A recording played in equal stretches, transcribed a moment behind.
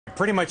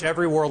pretty much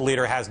every world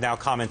leader has now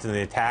commented on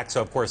the attack.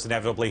 So, of course,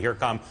 inevitably, here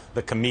come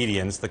the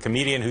comedians. The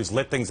comedian who's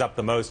lit things up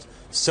the most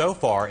so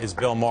far is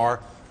Bill Maher.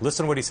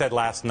 Listen to what he said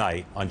last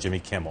night on Jimmy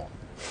Kimmel.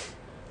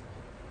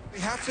 We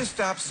have to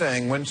stop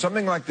saying, when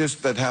something like this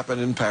that happened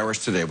in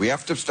Paris today, we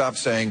have to stop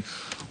saying,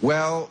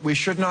 well, we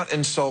should not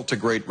insult a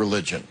great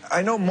religion.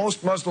 I know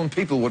most Muslim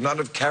people would not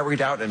have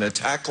carried out an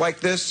attack like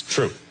this.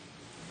 True.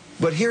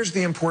 But here's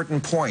the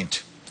important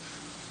point.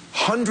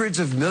 Hundreds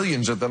of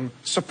millions of them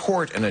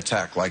support an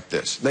attack like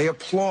this. They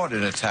applaud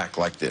an attack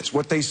like this.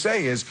 What they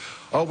say is,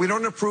 oh, we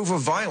don't approve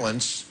of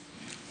violence,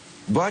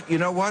 but you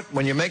know what?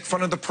 When you make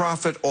fun of the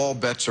prophet, all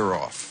bets are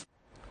off.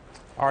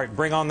 All right,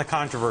 bring on the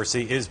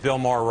controversy. Is Bill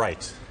Maher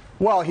right?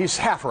 Well, he's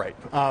half right.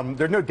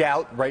 There's no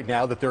doubt right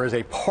now that there is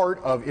a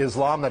part of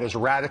Islam that is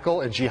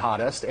radical and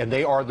jihadist, and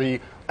they are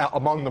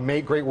among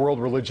the great world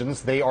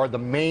religions, they are the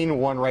main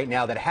one right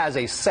now that has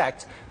a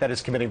sect that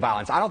is committing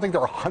violence. I don't think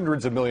there are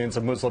hundreds of millions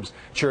of Muslims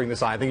cheering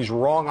this on. I think he's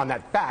wrong on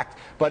that fact,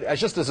 but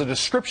just as a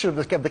description of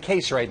the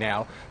case right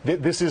now,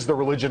 this is the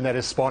religion that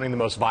is spawning the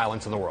most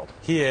violence in the world.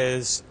 He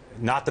is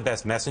not the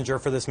best messenger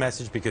for this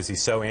message because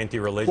he's so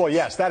anti-religious. Well,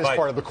 yes, that is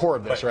part of the core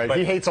of this, right?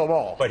 He hates them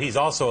all. But he's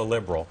also a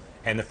liberal.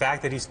 And the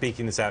fact that he's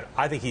speaking this out,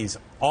 I think he's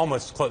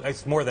almost close.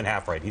 It's more than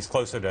half right. He's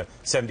closer to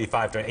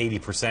 75 to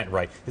 80%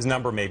 right. His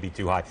number may be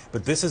too high.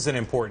 But this is an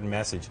important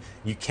message.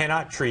 You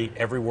cannot treat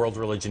every world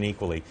religion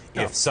equally.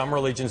 No. If some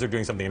religions are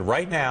doing something, and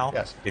right now,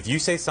 yes, if you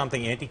say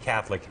something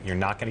anti-Catholic, you're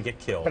not going to get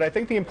killed. But I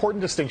think the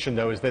important distinction,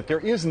 though, is that there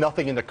is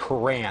nothing in the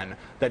Quran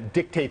that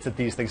dictates that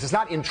these things. It's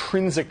not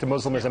intrinsic to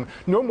Muslimism,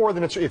 no more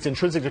than it's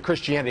intrinsic to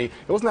Christianity.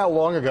 It wasn't that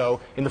long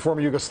ago in the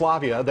former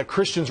Yugoslavia that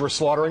Christians were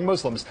slaughtering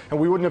Muslims, and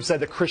we wouldn't have said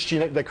that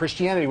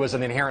Christianity was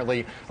an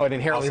inherently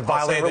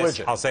violent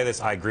religion. I'll say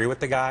this. I agree with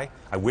the guy.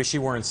 I wish he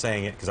weren't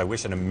saying it because I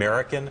wish an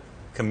American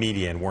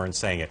comedian weren't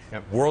saying it.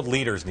 Yep. World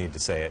leaders need to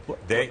say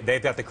it.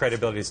 They've got the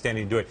credibility to stand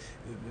and do it.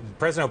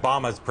 President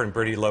Obama is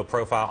pretty low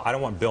profile. I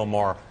don't want Bill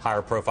Maher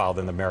higher profile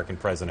than the American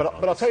president.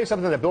 But I'll tell you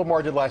something that Bill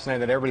Maher did last night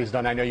that everybody's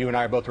done. I know you and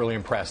I are both really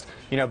impressed.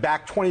 You know,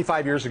 back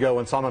 25 years ago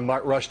when Salman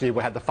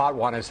Rushdie had the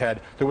fatwa on his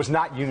head, there was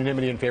not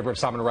unanimity in favor of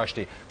Salman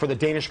Rushdie. For the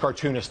Danish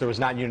cartoonist, there was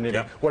not unanimity.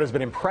 Yep. What has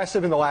been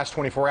impressive in the last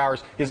 24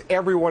 hours is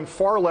everyone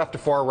far left to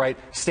far right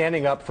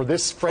standing up for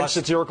this French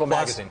satirical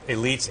magazine.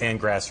 Elites and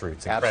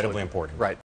grassroots. Incredibly important. Right.